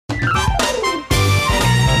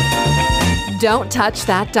Don't touch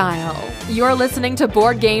that dial. You're listening to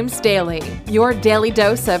Board Games Daily, your daily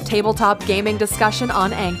dose of tabletop gaming discussion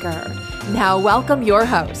on Anchor. Now welcome your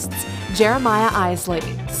hosts, Jeremiah Isley,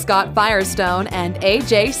 Scott Firestone, and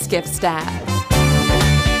AJ Skifstad.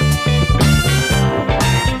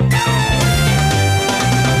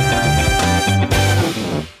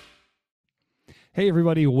 Hey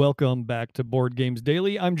everybody, welcome back to Board Games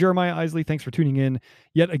Daily. I'm Jeremiah Isley. Thanks for tuning in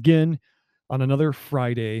yet again on another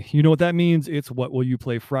Friday. You know what that means? It's What Will You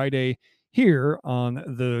Play Friday. Here on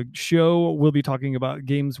the show, we'll be talking about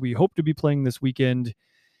games we hope to be playing this weekend,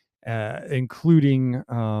 including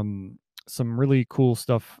some really cool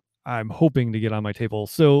stuff I'm hoping to get on my table.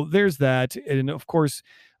 So there's that. And of course,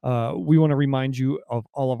 we want to remind you of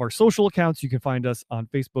all of our social accounts. You can find us on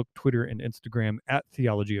Facebook, Twitter, and Instagram at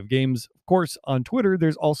Theology of Games. Of course, on Twitter,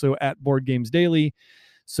 there's also at Board Games Daily.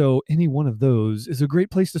 So any one of those is a great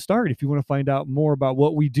place to start if you want to find out more about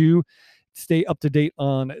what we do, stay up to date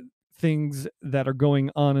on things that are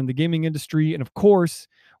going on in the gaming industry. And of course,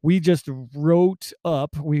 we just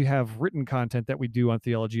we have written content that we do on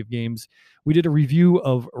Theology of Games. We did a review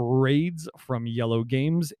of Raids from Yellow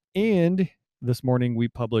Games, and this morning we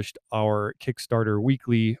published our Kickstarter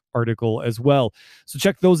weekly article as well. So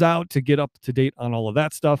check those out to get up to date on all of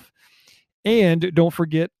that stuff. And don't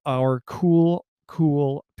forget our cool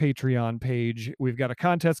Patreon page. We've got a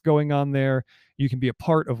contest going on there. You can be a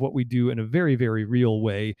part of what we do in a very, very real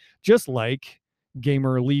way, just like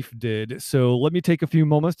Gamer Leaf did. So let me take a few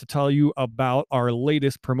moments to tell you about our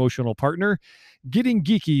latest promotional partner, Getting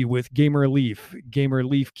Geeky with Gamer Leaf. Gamer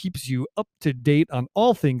Leaf keeps you up to date on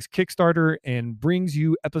all things Kickstarter and brings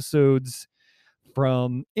you episodes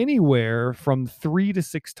from anywhere from 3 to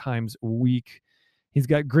 6 times a week. He's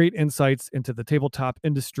got great insights into the tabletop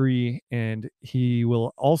industry, and he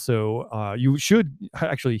will also,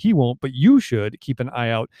 he won't, but you should keep an eye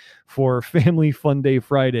out for Family Fun Day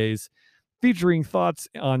Fridays, featuring thoughts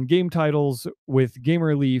on game titles with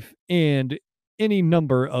Gamer Leaf and any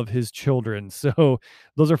number of his children. So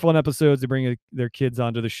those are fun episodes. They bring their kids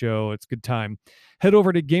onto the show. It's a good time. Head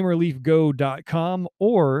over to gamerleafgo.com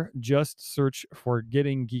or just search for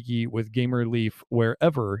Getting Geeky with Gamer Leaf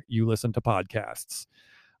wherever you listen to podcasts.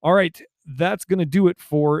 All right, that's going to do it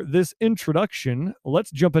for this introduction. Let's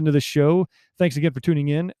jump into the show. Thanks again for tuning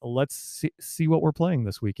in. Let's see what we're playing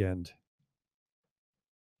this weekend.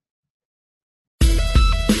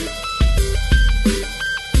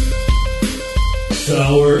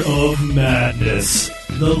 Tower of Madness,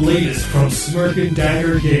 the latest from Smirk and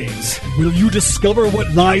Dagger Games. Will you discover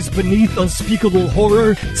what lies beneath unspeakable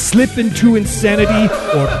horror, slip into insanity,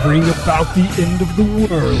 or bring about the end of the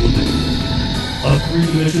world? A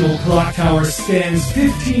three-dimensional clock tower stands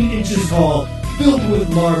 15 inches tall, filled with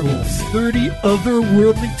marbles. 30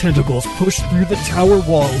 otherworldly tentacles push through the tower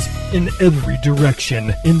walls in every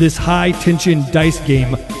direction in this high-tension dice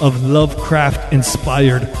game of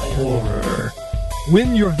Lovecraft-inspired horror.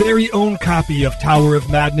 Win your very own copy of Tower of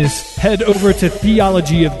Madness. Head over to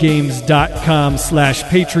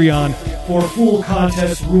theologyofgames.com/Patreon for full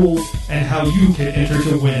contest rules and how you can enter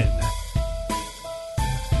to win.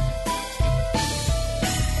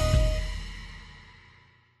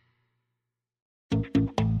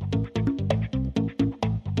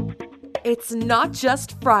 It's not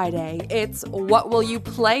just Friday, it's What Will You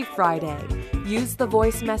Play Friday. Use the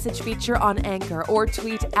voice message feature on Anchor or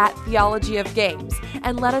tweet at Theology of Games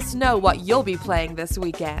and let us know what you'll be playing this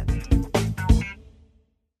weekend.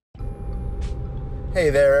 Hey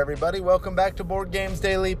there, everybody. Welcome back to Board Games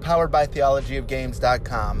Daily, powered by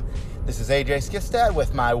theologyofgames.com. This is AJ Skifstad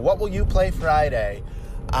with my What Will You Play Friday.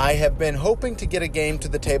 I have been hoping to get a game to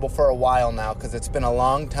the table for a while now because it's been a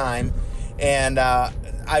long time. And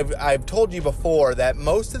I've told you before that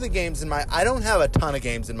most of the games I don't have a ton of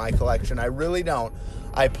games in my collection. I really don't.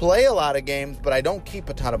 I play a lot of games, but I don't keep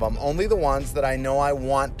a ton of them. Only the ones that I know I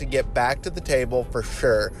want to get back to the table for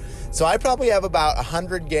sure. So I probably have about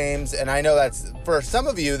 100 games, and I know that's, for some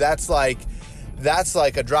of you, that's like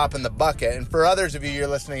a drop in the bucket. And for others of you, you're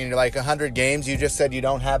listening and you're like, 100 games? You just said you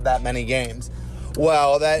don't have that many games.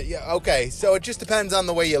 Well, okay, so it just depends on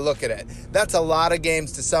the way you look at it. That's a lot of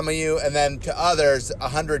games to some of you, and then to others,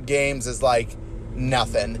 100 games is like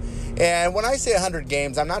nothing. And when I say 100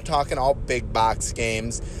 games, I'm not talking all big box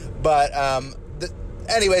games, but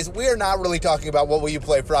anyways, we are not really talking about What Will You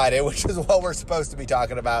Play Friday, which is what we're supposed to be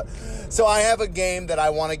talking about. So I have a game that I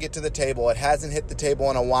want to get to the table. It hasn't hit the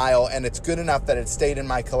table in a while, and it's good enough that it stayed in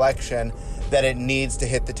my collection that it needs to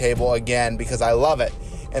hit the table again because I love it.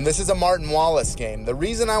 And this is a Martin Wallace game. The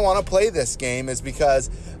reason I want to play this game is because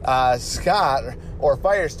Scott, or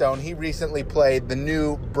Firestone, he recently played the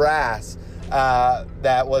new Brass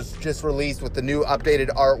that was just released with the new updated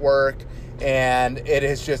artwork, and it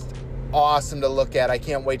is just awesome to look at. I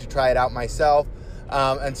can't wait to try it out myself.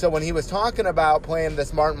 And so when he was talking about playing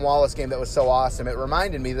this Martin Wallace game that was so awesome, it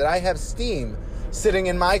reminded me that I have Steam sitting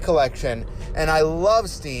in my collection, and I love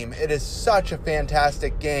Steam. It is such a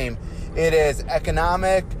fantastic game. It is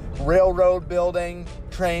economic, railroad building,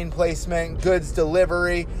 train placement, goods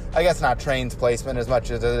delivery. I guess not trains placement as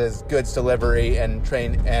much as it is goods delivery and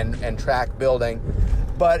train and track building.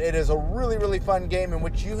 But it is a really, really fun game in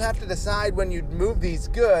which you have to decide when you move these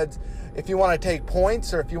goods if you want to take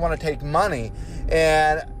points or if you want to take money.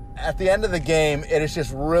 And at the end of the game, it is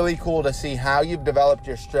just really cool to see how you've developed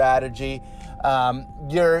your strategy.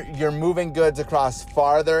 You're moving goods across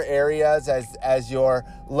farther areas as your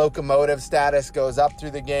locomotive status goes up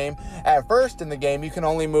through the game. At first in the game, you can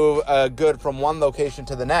only move a good from one location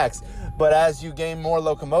to the next, but as you gain more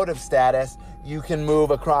locomotive status, you can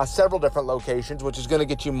move across several different locations, which is going to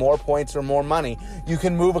get you more points or more money. You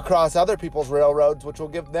can move across other people's railroads, which will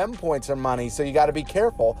give them points or money, so you got to be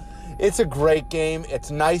careful. It's a great game.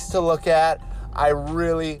 It's nice to look at. I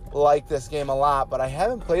really like this game a lot, but I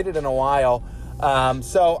haven't played it in a while.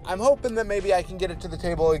 So I'm hoping that maybe I can get it to the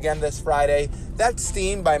table again this Friday. That's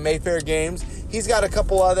Steam by Mayfair Games. He's got a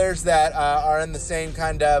couple others that are in the same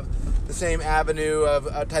avenue of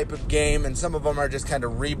a type of game, and some of them are just kind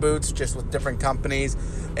of reboots, just with different companies.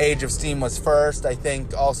 Age of Steam was first. I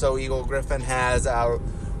think also Eagle Gryphon has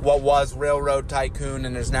what was Railroad Tycoon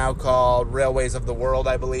and is now called Railways of the World,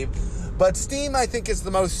 I believe. But Steam, I think, is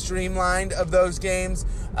the most streamlined of those games.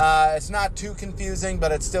 It's not too confusing,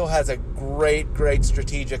 but it still has a great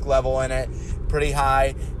strategic level in it, pretty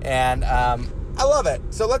high, and I love it.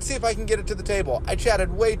 So let's see if I can get it to the table. I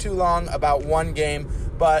chatted way too long about one game,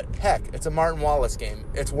 but heck, it's a Martin Wallace game.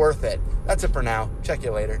 It's worth it. That's it for now. Check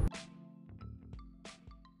you later.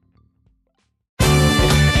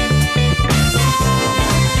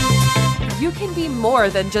 You can be more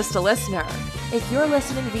than just a listener. If you're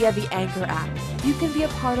listening via the Anchor app, you can be a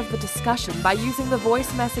part of the discussion by using the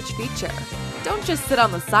voice message feature. Don't just sit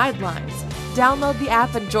on the sidelines. Download the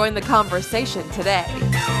app and join the conversation today.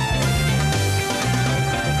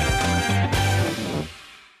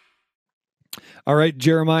 All right,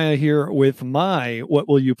 Jeremiah here with my What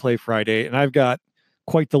Will You Play Friday, and I've got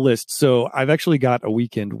quite the list. So I've actually got a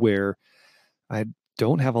weekend where I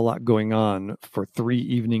don't have a lot going on for 3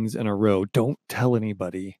 evenings in a row. Don't tell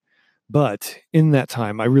anybody. But in that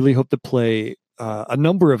time, I really hope to play a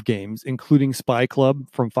number of games, including Spy Club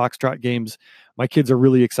from Foxtrot Games. My kids are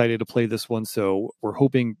really excited to play this one, so we're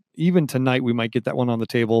hoping even tonight we might get that one on the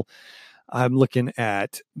table. I'm looking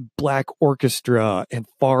at Black Orchestra and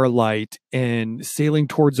Farlight and Sailing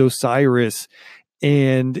Towards Osiris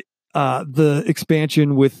and the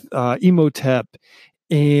expansion with Emotep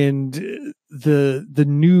and the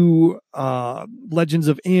new Legends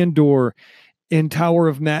of Andor and Tower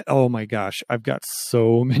of Matt. Oh my gosh, I've got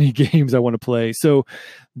so many games I want to play. So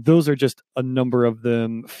those are just a number of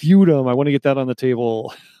them. Feudum, I want to get that on the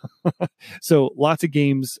table. So lots of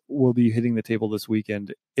games will be hitting the table this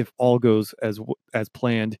weekend if all goes as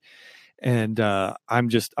planned. And I'm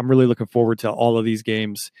really looking forward to all of these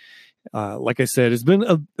games. Like I said, it's been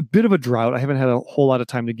a bit of a drought. I haven't had a whole lot of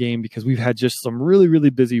time to game because we've had just some really,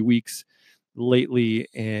 really busy weeks lately,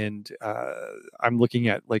 and I'm looking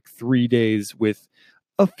at like 3 days with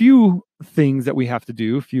a few things that we have to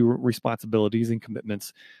do, a few responsibilities and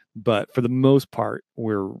commitments, but for the most part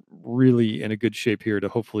we're really in a good shape here to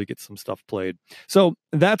hopefully get some stuff played. So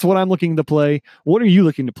that's what I'm looking to play. What are you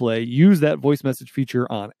looking to play? Use that voice message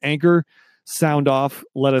feature on Anchor. Sound off,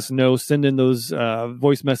 let us know, send in those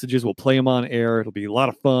voice messages. We'll play them on air. It'll be a lot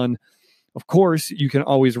of fun. Of course, you can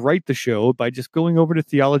always write the show by just going over to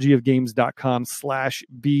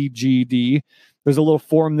theologyofgames.com/BGD. There's a little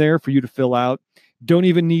form there for you to fill out. Don't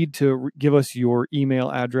even need to give us your email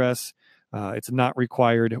address. It's not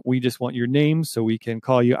required. We just want your name so we can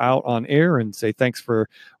call you out on air and say thanks for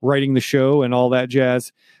writing the show and all that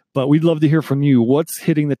jazz. But we'd love to hear from you. What's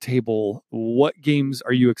hitting the table? What games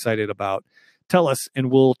are you excited about? Tell us, and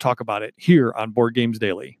we'll talk about it here on Board Games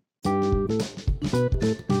Daily.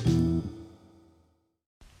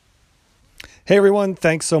 Hey everyone,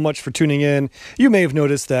 thanks so much for tuning in. You may have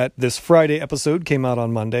noticed that this Friday episode came out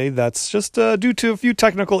on Monday. That's just due to a few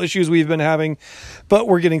technical issues we've been having, but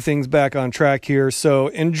we're getting things back on track here. So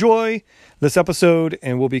enjoy this episode,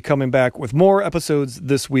 and we'll be coming back with more episodes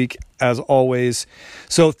this week as always.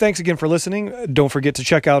 So thanks again for listening. Don't forget to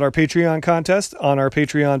check out our Patreon contest on our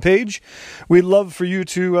Patreon page. We'd love for you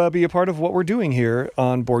to be a part of what we're doing here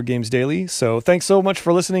on Board Games Daily. So thanks so much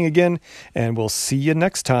for listening again, and we'll see you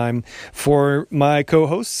next time. For my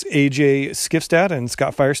co-hosts, AJ Skifstad and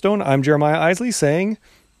Scott Firestone, I'm Jeremiah Isley saying,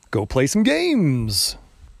 go play some games.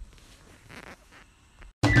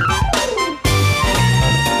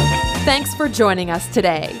 Thanks for joining us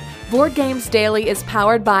today. Board Games Daily is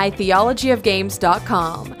powered by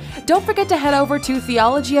theologyofgames.com. Don't forget to head over to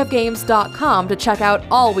theologyofgames.com to check out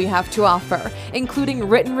all we have to offer, including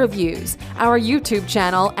written reviews, our YouTube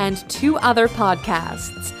channel, and 2 other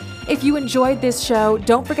podcasts. If you enjoyed this show,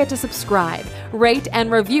 don't forget to subscribe, rate,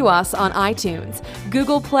 and review us on iTunes,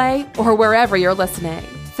 Google Play, or wherever you're listening.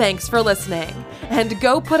 Thanks for listening, and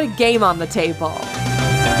go put a game on the table.